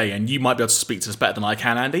in the day, and you might be able to speak to this better than I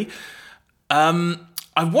can, Andy,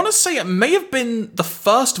 I want to say it may have been the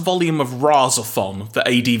first volume of Razathon that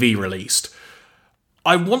ADV released.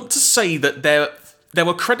 I want to say that there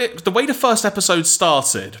were credits. The way the first episode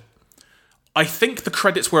started, I think the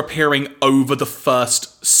credits were appearing over the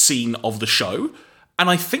first scene of the show, and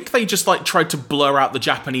I think they just tried to blur out the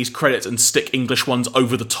Japanese credits and stick English ones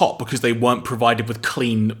over the top because they weren't provided with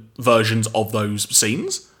clean versions of those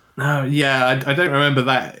scenes. No, yeah, I don't remember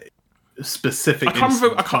that specific. I can't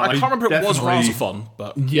remember it was Razathon,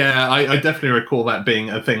 but yeah, I definitely recall that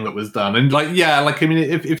being a thing that was done. And I mean,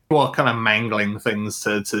 if you are kind of mangling things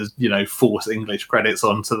to force English credits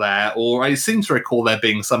onto there, or I seem to recall there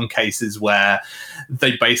being some cases where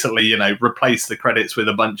they basically replace the credits with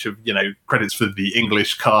a bunch of credits for the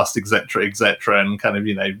English cast, etc., and kind of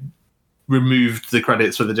removed the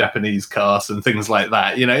credits for the Japanese cast and things like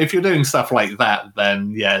that. If you're doing stuff like that,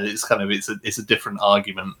 then yeah, it's a different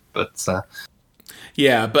argument. But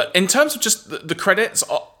yeah, but in terms of just the credits,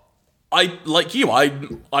 I like you.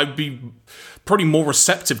 I'd be probably more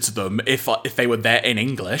receptive to them if they were there in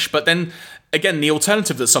English. But then again, the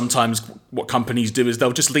alternative that sometimes what companies do is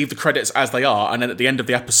they'll just leave the credits as they are, and then at the end of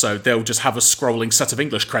the episode, they'll just have a scrolling set of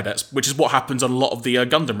English credits, which is what happens on a lot of the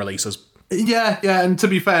Gundam releases. Yeah, and to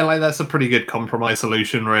be fair, that's a pretty good compromise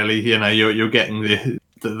solution, really. You're getting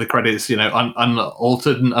the credits,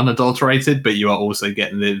 unaltered and unadulterated, but you are also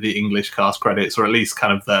getting the English cast credits, or at least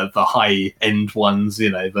kind of the high end ones.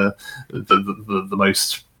 The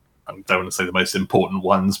most, I don't want to say the most important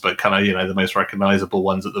ones, but kind of the most recognizable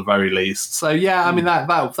ones at the very least. So yeah, I mean that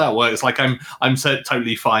works. Like I'm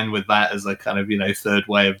totally fine with that as a kind of third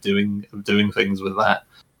way of doing things with that.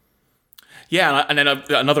 Yeah, and then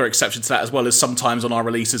another exception to that as well is sometimes on our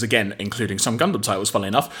releases, again, including some Gundam titles, funnily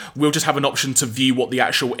enough, we'll just have an option to view what the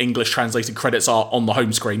actual English translated credits are on the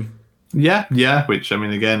home screen. Yeah, which, I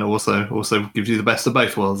mean, again, also gives you the best of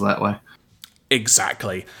both worlds that way.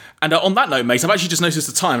 Exactly. And on that note, mate, I've actually just noticed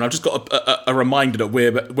the time, and I've just got a reminder that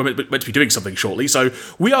we're meant to be doing something shortly. So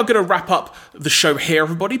we are going to wrap up the show here,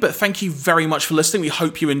 everybody, but thank you very much for listening. We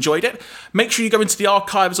hope you enjoyed it. Make sure you go into the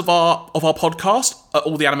archives of our podcast at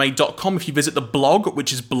alltheanime.com. If you visit the blog,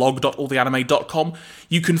 which is blog.alltheanime.com,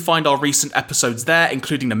 you can find our recent episodes there,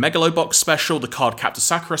 including the Megalobox special, the Cardcaptor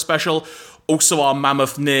Sakura special, also our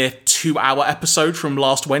mammoth near 2-hour episode from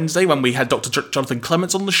last Wednesday when we had Dr. Jonathan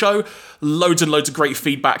Clements on the show. Loads and loads of great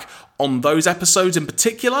feedback on those episodes in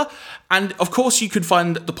particular. And of course, you can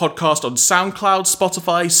find the podcast on SoundCloud,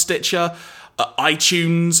 Spotify, Stitcher,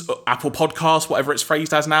 iTunes, Apple Podcasts, whatever it's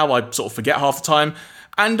phrased as now. I sort of forget half the time.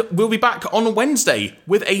 And we'll be back on Wednesday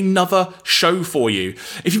with another show for you.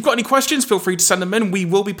 If you've got any questions, feel free to send them in. We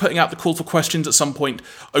will be putting out the call for questions at some point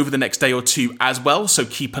over the next day or two as well, so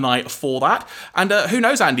keep an eye for that. And who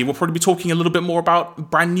knows, Andy, we'll probably be talking a little bit more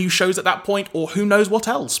about brand new shows at that point, or who knows what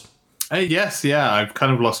else. Yes, yeah, I've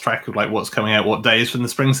kind of lost track of what's coming out, what days from the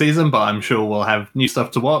spring season, but I'm sure we'll have new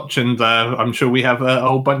stuff to watch, and I'm sure we have a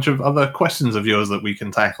whole bunch of other questions of yours that we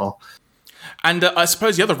can tackle. And I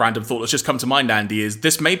suppose the other random thought that's just come to mind, Andy, is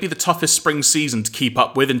this may be the toughest spring season to keep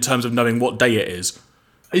up with in terms of knowing what day it is.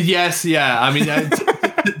 Yes, yeah. I mean,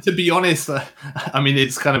 to be honest, I mean,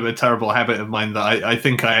 it's kind of a terrible habit of mine that I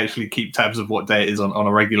think I actually keep tabs of what day it is on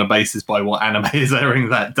a regular basis by what anime is airing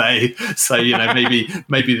that day. So,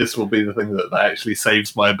 maybe this will be the thing that actually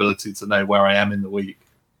saves my ability to know where I am in the week.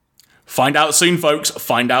 Find out soon, folks.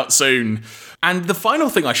 Find out soon. And the final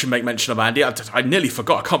thing I should make mention of, Andy, I nearly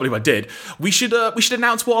forgot. I can't believe I did. We should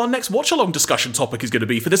announce what our next watch-along discussion topic is going to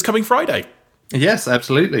be for this coming Friday. Yes,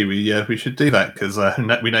 absolutely. We should do that because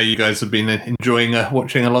we know you guys have been enjoying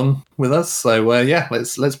watching along with us. So yeah,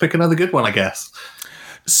 let's pick another good one, I guess.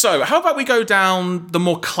 So how about we go down the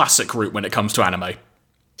more classic route when it comes to anime?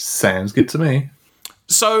 Sounds good to me.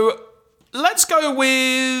 So let's go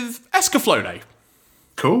with Escaflowne.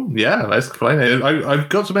 Cool. Yeah, Escaflowne. I've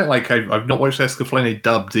got to admit, like I've not watched Escaflowne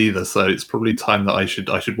dubbed either, so it's probably time that I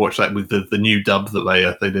should watch that with the new dub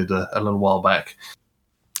that they did a little while back.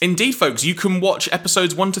 Indeed, folks, you can watch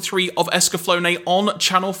episodes 1 to 3 of Escaflowne on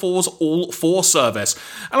Channel 4's All 4 service.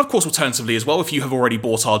 And of course, alternatively as well, if you have already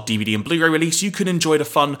bought our DVD and Blu-ray release, you can enjoy the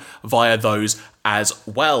fun via those as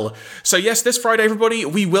well. So yes, this Friday, everybody,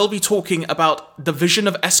 we will be talking about The Vision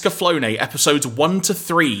of Escaflowne, episodes 1 to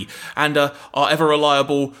 3. And our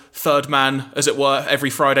ever-reliable third man, as it were, every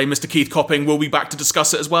Friday, Mr. Keith Copping, will be back to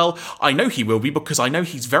discuss it as well. I know he will be, because I know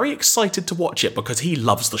he's very excited to watch it, because he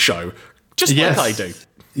loves the show. Just like I do.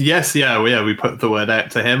 Yes, yeah, we put the word out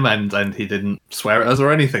to him, and he didn't swear at us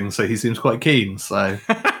or anything, so he seems quite keen. So,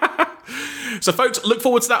 so folks, look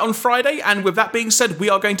forward to that on Friday. And with that being said, we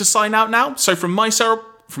are going to sign out now. So from my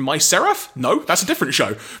Seraph? No, that's a different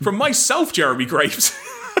show. From myself, Jeremy Graves.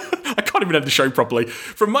 I can't even end the show properly.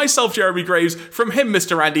 From myself, Jeremy Graves. From him,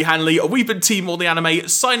 Mr. Andy Hanley. We've been Team All the Anime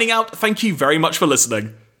signing out. Thank you very much for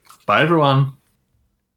listening. Bye, everyone.